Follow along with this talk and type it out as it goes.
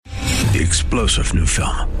The explosive new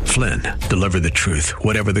film, Flynn, deliver the truth,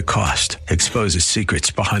 whatever the cost. Exposes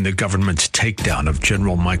secrets behind the government's takedown of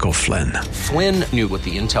General Michael Flynn. Flynn knew what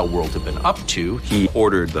the intel world had been up to. He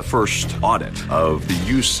ordered the first audit of the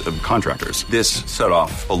use of contractors. This set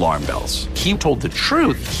off alarm bells. He told the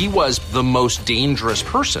truth. He was the most dangerous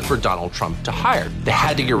person for Donald Trump to hire. They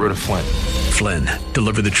had to get rid of Flynn. Flynn,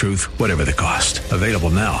 deliver the truth, whatever the cost. Available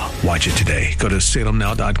now. Watch it today. Go to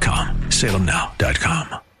salemnow.com.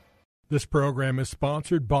 salemnow.com. This program is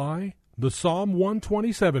sponsored by the Psalm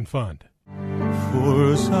 127 Fund.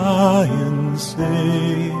 For Zion's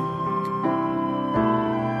sake,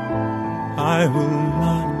 I will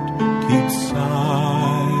not keep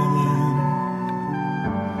silent.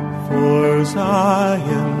 For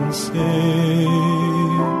Zion's sake,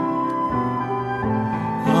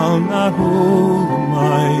 I'll not hold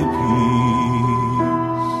my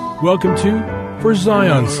peace. Welcome to For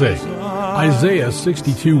Zion's Sake. Isaiah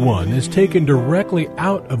 62:1 is taken directly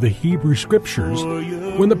out of the Hebrew Scriptures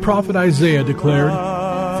when the prophet Isaiah declared,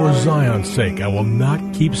 "For Zion's sake I will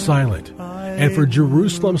not keep silent, and for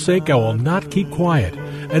Jerusalem's sake I will not keep quiet,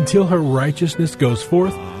 until her righteousness goes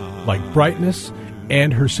forth like brightness,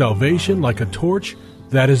 and her salvation like a torch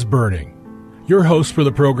that is burning." Your hosts for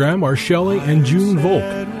the program are Shelley and June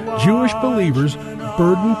Volk, Jewish believers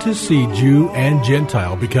burdened to see Jew and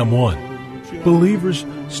Gentile become one. Believers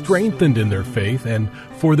strengthened in their faith and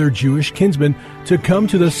for their Jewish kinsmen to come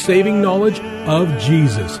to the saving knowledge of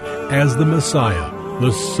Jesus as the Messiah,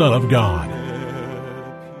 the Son of God.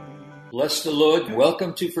 Bless the Lord and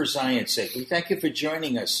welcome to For Zion's Sake. We thank you for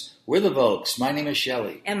joining us. We're the Volks. My name is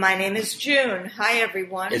Shelley. And my name is June. Hi,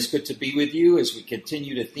 everyone. It's good to be with you as we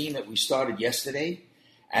continue the theme that we started yesterday.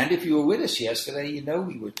 And if you were with us yesterday, you know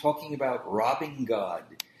we were talking about robbing God.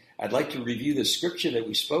 I'd like to review the scripture that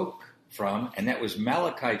we spoke from, and that was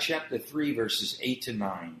Malachi chapter 3, verses 8 to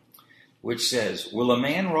 9, which says, "Will a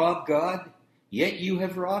man rob God? Yet you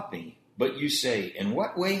have robbed me. But you say, in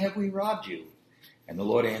what way have we robbed you? And the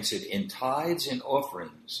Lord answered, in tithes and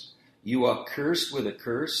offerings. You are cursed with a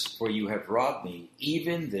curse, for you have robbed me,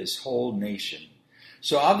 even this whole nation."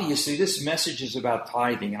 So obviously this message is about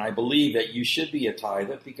tithing, and I believe that you should be a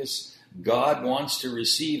tither because God wants to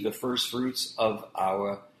receive the first fruits of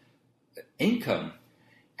our income.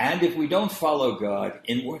 And if we don't follow God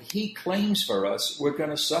in what He claims for us, we're going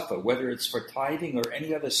to suffer, whether it's for tithing or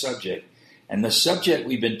any other subject. And the subject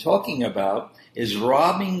we've been talking about is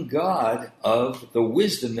robbing God of the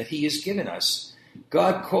wisdom that He has given us.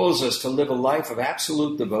 God calls us to live a life of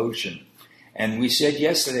absolute devotion. And we said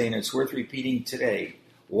yesterday, and it's worth repeating today,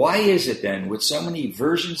 why is it then, with so many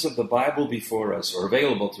versions of the Bible before us or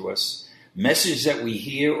available to us, messages that we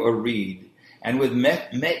hear or read, and with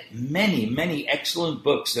many excellent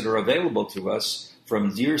books that are available to us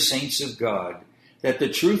from dear saints of God, that the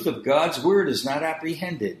truth of God's word is not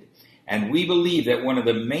apprehended? And we believe that one of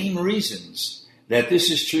the main reasons that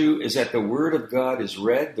this is true is that the word of God is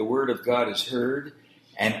read, the word of God is heard,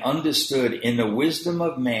 and understood in the wisdom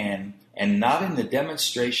of man, and not in the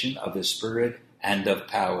demonstration of the Spirit and of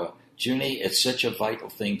power. Junie, it's such a vital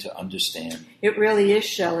thing to understand. It really is,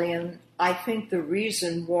 Shelley, and I think the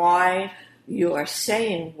reason why you are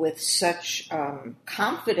saying with such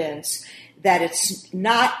confidence that it's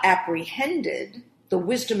not apprehended, the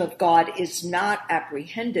wisdom of God is not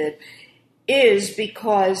apprehended, is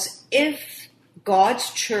because if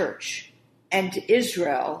God's church and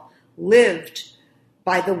Israel lived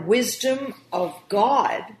by the wisdom of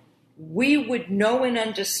God, we would know and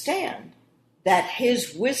understand that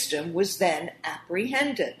His wisdom was then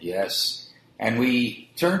apprehended. Yes. And we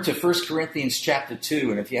turn to 1 Corinthians chapter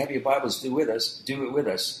 2, and if you have your Bibles, do it with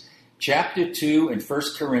us. Chapter 2 in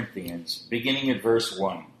 1 Corinthians, beginning at verse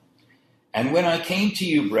 1. "And when I came to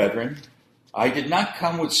you, brethren, I did not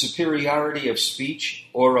come with superiority of speech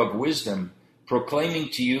or of wisdom, proclaiming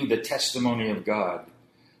to you the testimony of God.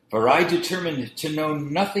 For I determined to know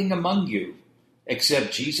nothing among you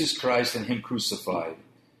except Jesus Christ and Him crucified.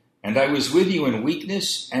 And I was with you in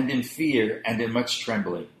weakness and in fear and in much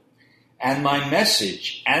trembling. And my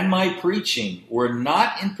message and my preaching were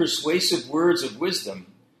not in persuasive words of wisdom,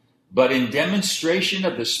 but in demonstration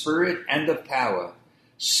of the Spirit and of power,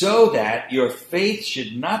 so that your faith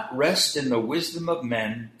should not rest in the wisdom of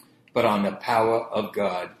men, but on the power of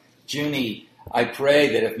God." Junie, I pray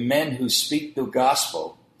that if men who speak the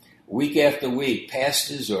gospel week after week,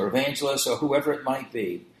 pastors or evangelists or whoever it might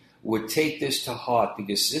be, would take this to heart,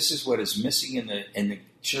 because this is what is missing in the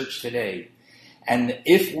church today. And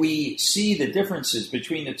if we see the differences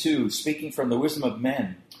between the two, speaking from the wisdom of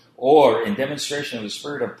men or in demonstration of the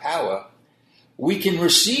Spirit of power, we can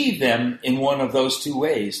receive them in one of those two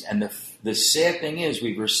ways. And the sad thing is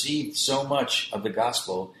we've received so much of the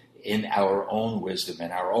gospel in our own wisdom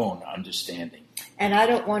and our own understanding. And I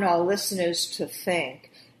don't want our listeners to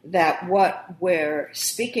think that what we're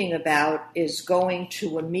speaking about is going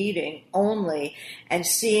to a meeting only and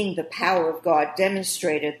seeing the power of God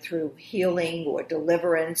demonstrated through healing or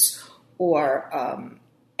deliverance or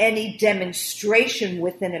any demonstration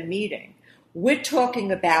within a meeting. We're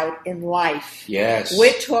talking about in life. Yes.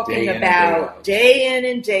 We're talking about day in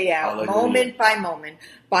and day out, Hallelujah. moment by moment,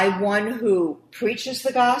 by one who preaches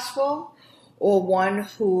the gospel or one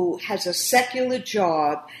who has a secular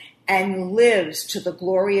job and lives to the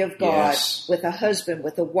glory of God, Yes. with a husband,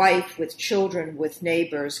 with a wife, with children, with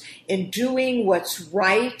neighbors, in doing what's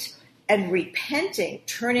right and repenting,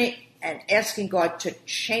 turning and asking God to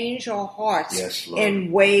change our hearts Yes, Lord.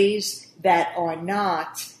 in ways that are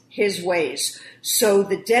not his ways. So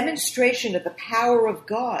the demonstration of the power of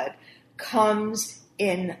God comes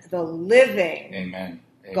in the living, Amen.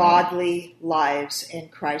 Amen. godly lives in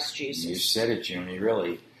Christ You Jesus. said it, Jimmy,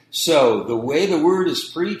 really. So the way the word is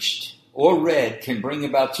preached or read can bring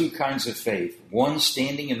about two kinds of faith. One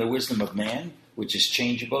standing in the wisdom of man, which is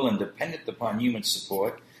changeable and dependent upon human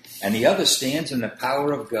support, and the other stands in the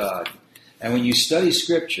power of God. And when you study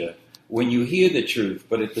Scripture, when you hear the truth,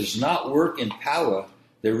 but it does not work in power,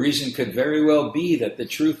 the reason could very well be that the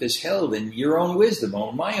truth is held in your own wisdom,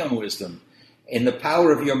 or my own wisdom, in the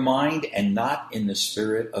power of your mind and not in the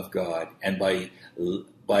Spirit of God. And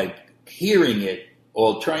by hearing it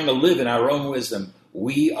or trying to live in our own wisdom,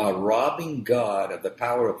 we are robbing God of the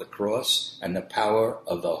power of the cross and the power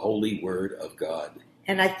of the holy word of God.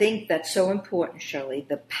 And I think that's so important, Shirley.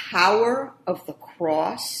 The power of the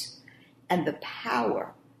cross and the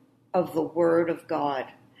power of the word of God.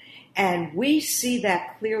 And we see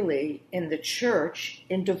that clearly in the church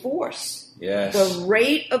in divorce. Yes. The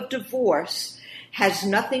rate of divorce has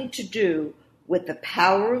nothing to do with the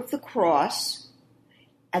power of the cross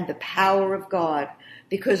and the power of God,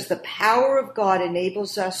 because the power of God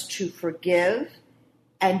enables us to forgive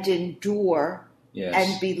and endure Yes.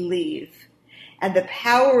 and believe. And the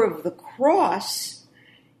power of the cross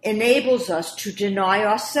enables us to deny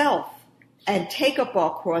ourselves and take up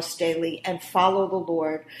our cross daily and follow the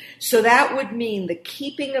Lord. So that would mean the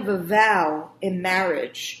keeping of a vow in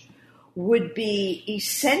marriage would be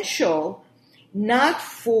essential, not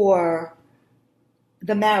for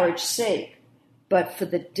the marriage's sake, but for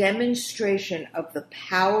the demonstration of the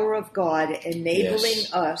power of God enabling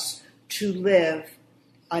Yes. us to live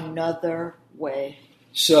another way.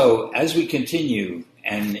 So as we continue,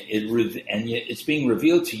 and it's being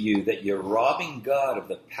revealed to you that you're robbing God of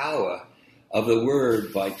the power of the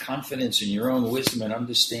word by confidence in your own wisdom and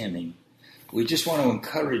understanding, we just want to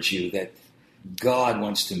encourage you that God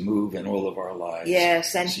wants to move in all of our lives.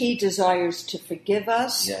 Yes, and he desires to forgive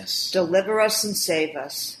us, Yes. deliver us, and save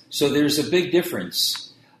us. So there's a big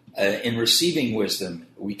difference in receiving wisdom.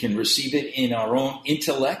 We can receive it in our own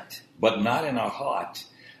intellect, but not in our heart.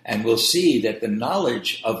 And we'll see that the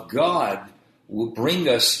knowledge of God will bring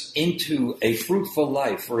us into a fruitful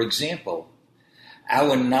life. For example,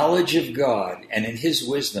 our knowledge of God and in his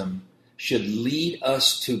wisdom should lead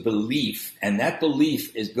us to belief. And that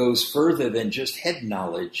belief goes further than just head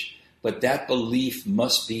knowledge, but that belief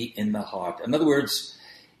must be in the heart. In other words,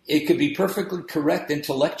 it could be perfectly correct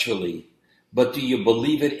intellectually, but do you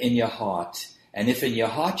believe it in your heart? And if in your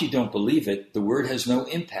heart you don't believe it, the word has no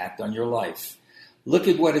impact on your life. Look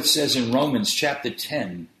at what it says in Romans chapter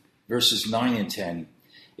 10, verses 9 and 10.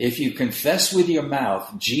 If you confess with your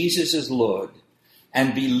mouth Jesus is Lord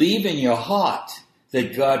and believe in your heart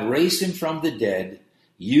that God raised him from the dead,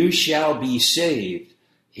 you shall be saved.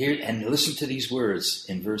 Here, and listen to these words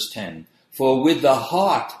in verse 10. For with the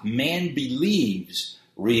heart man believes,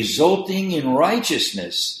 resulting in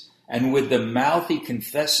righteousness, and with the mouth he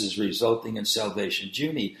confesses, resulting in salvation.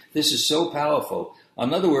 Junie, this is so powerful.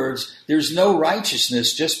 In other words, there's no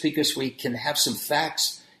righteousness just because we can have some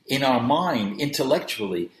facts in our mind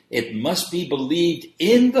intellectually. It must be believed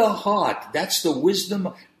in the heart. That's the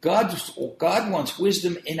wisdom. God wants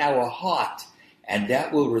wisdom in our heart, and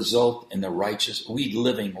that will result in we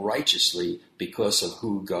living righteously because of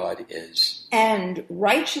who God is. And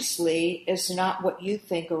righteously is not what you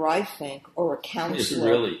think or I think or a counselor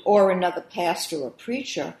Really? or another pastor or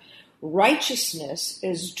preacher. Righteousness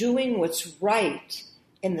is doing what's right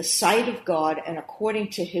in the sight of God and according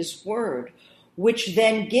to his word, which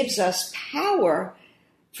then gives us power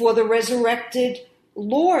for the resurrected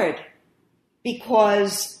Lord,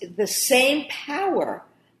 because the same power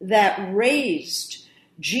that raised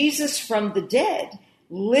Jesus from the dead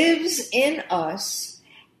lives in us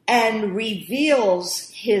and reveals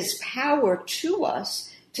his power to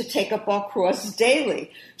us to take up our cross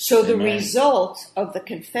daily. So the Amen. result of the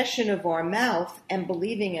confession of our mouth and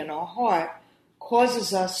believing in our heart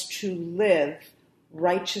causes us to live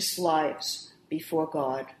righteous lives before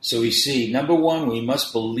God. So we see, number one, we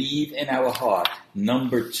must believe in our heart.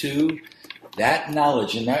 Number two, that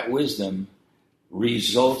knowledge and that wisdom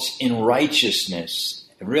results in righteousness.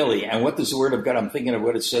 Really, and what does the Word of God, I'm thinking of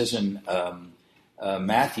what it says in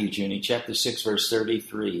Matthew, Junie, chapter 6, verse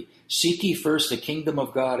 33. Seek ye first the kingdom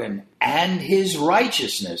of God and his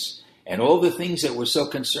righteousness, and all the things that we're so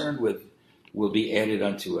concerned with will be added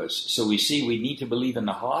unto us. So we see we need to believe in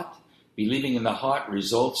the heart. Believing in the heart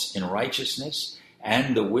results in righteousness,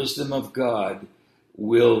 and the wisdom of God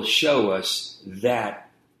will show us that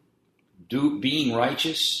being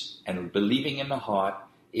righteous and believing in the heart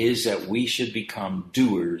is that we should become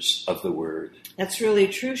doers of the word. That's really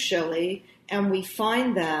true, Shelley, and we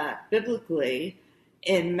find that biblically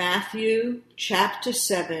in Matthew chapter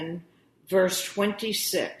 7, verse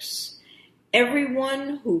 26.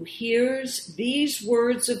 Everyone who hears these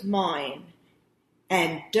words of mine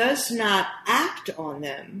and does not act on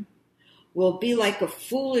them will be like a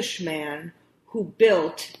foolish man who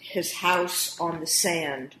built his house on the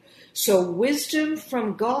sand. So wisdom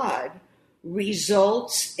from God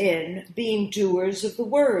results in being doers of the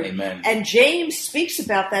word. Amen. And James speaks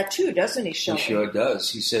about that too, doesn't he, Shelley? He sure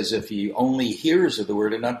does. He says if you only hearers of the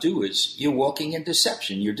word and not doers, you're walking in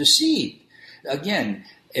deception. You're deceived. Again,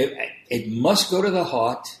 it must go to the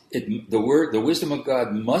heart. The wisdom of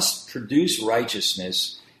God must produce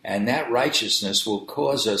righteousness, and that righteousness will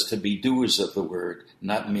cause us to be doers of the word,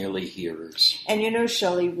 not merely hearers. And you know,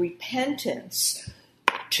 Shelley, repentance,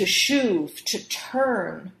 to shuv, to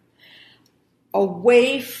turn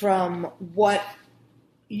away from what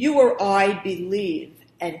you or I believe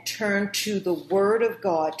and turn to the Word of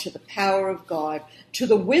God, to the power of God, to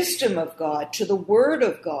the wisdom of God, to the Word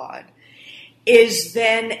of God, is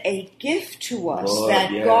then a gift to us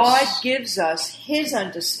that yes. God gives us His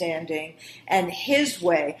understanding and His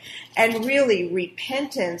way. And really,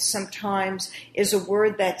 repentance sometimes is a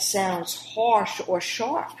word that sounds harsh or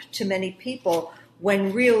sharp to many people,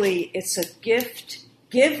 when really it's a gift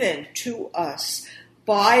given to us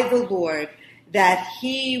by the Lord, that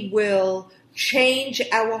He will change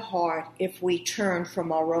our heart if we turn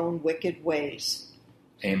from our own wicked ways.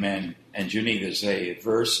 Amen. And Junie, there's a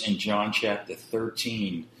verse in John chapter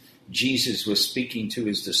 13. Jesus was speaking to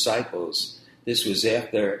his disciples. This was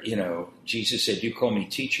after, Jesus said, you call me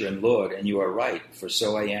teacher and Lord, and you are right, for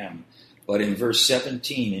so I am. But in verse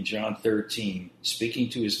 17 in John 13, speaking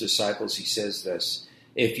to his disciples, he says this,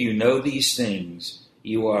 if you know these things,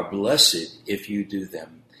 you are blessed if you do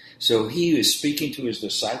them. So he is speaking to his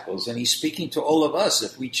disciples, and he's speaking to all of us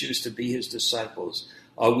if we choose to be his disciples.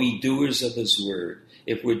 Are we doers of his word?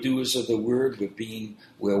 If we're doers of the word,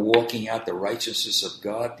 we're walking out the righteousness of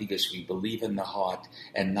God because we believe in the heart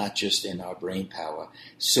and not just in our brain power.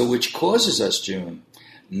 So which causes us, June,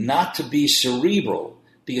 not to be cerebral,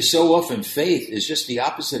 because so often faith is just the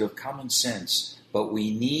opposite of common sense. But we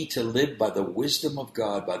need to live by the wisdom of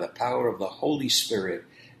God, by the power of the Holy Spirit,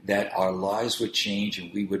 that our lives would change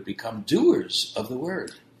and we would become doers of the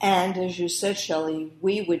word. And as you said, Shelley,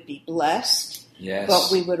 we would be blessed. Yes. But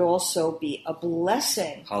we would also be a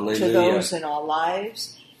blessing Hallelujah. to those in our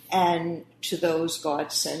lives and to those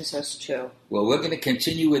God sends us to. Well, we're going to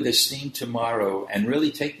continue with this theme tomorrow and really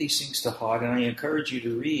take these things to heart. And I encourage you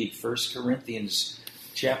to read 1 Corinthians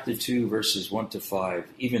chapter 2, verses 1 to 5,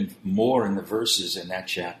 even more in the verses in that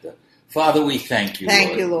chapter. Father, we thank you,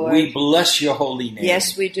 Thank you, Lord. We bless your holy name.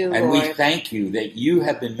 Yes, we do, and Lord. we thank you that you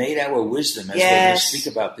have been made our wisdom, as Yes. we're going to speak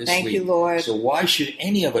about this Thank week. you, Lord. So why should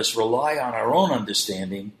any of us rely on our own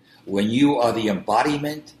understanding when you are the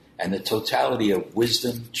embodiment and the totality of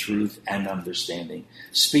wisdom, truth, and understanding?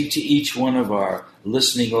 Speak to each one of our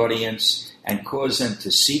listening audience and cause them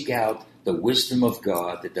to seek out the wisdom of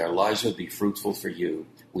God, that their lives will be fruitful for you.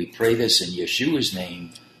 We pray this in Yeshua's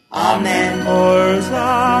name. Amen. For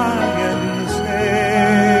Zion's sake.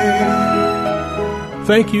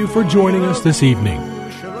 Thank you for joining us this evening.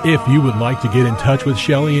 If you would like to get in touch with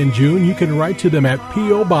Shelley and June, you can write to them at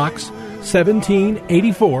P.O. Box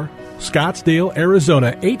 1784, Scottsdale,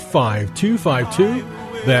 Arizona 85252.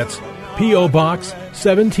 That's P.O. Box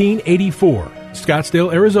 1784,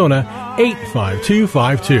 Scottsdale, Arizona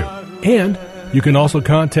 85252. And you can also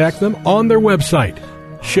contact them on their website,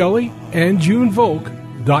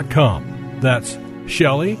 ShelleyandJuneVolk.com. That's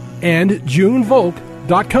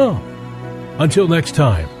ShelleyandJuneVolk.com. Until next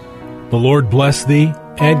time, the Lord bless thee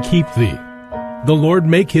and keep thee. The Lord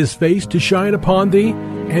make his face to shine upon thee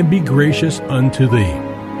and be gracious unto thee.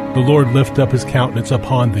 The Lord lift up his countenance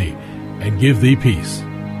upon thee and give thee peace.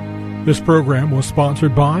 This program was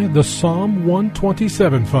sponsored by the Psalm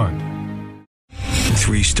 127 Fund.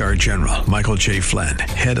 3-star General Michael J. Flynn,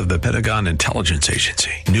 head of the Pentagon Intelligence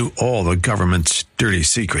Agency, knew all the government's dirty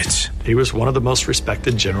secrets. He was one of the most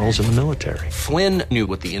respected generals in the military. Flynn knew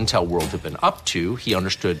what the intel world had been up to. He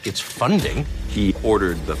understood its funding. He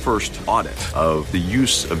ordered the first audit of the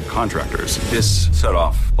use of contractors. This set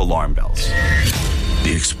off alarm bells.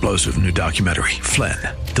 The explosive new documentary, Flynn,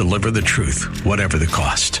 Deliver the Truth, Whatever the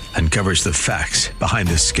Cost, uncovers the facts behind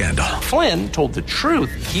this scandal. Flynn told the truth.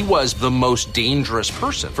 He was the most dangerous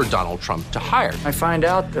person for Donald Trump to hire. I find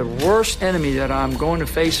out the worst enemy that I'm going to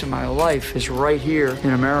face in my life is right here in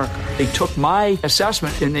America. They took my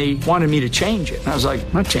assessment and they wanted me to change it. And I was like,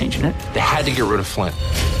 I'm not changing it. They had to get rid of Flynn.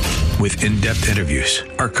 With in-depth interviews,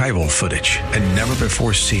 archival footage, and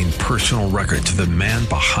never-before-seen personal records of the man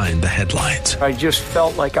behind the headlines. I just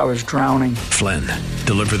felt like I was drowning. Flynn,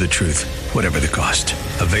 Deliver the Truth, Whatever the Cost.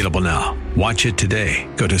 Available now. Watch it today.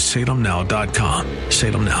 Go to salemnow.com.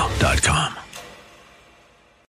 salemnow.com.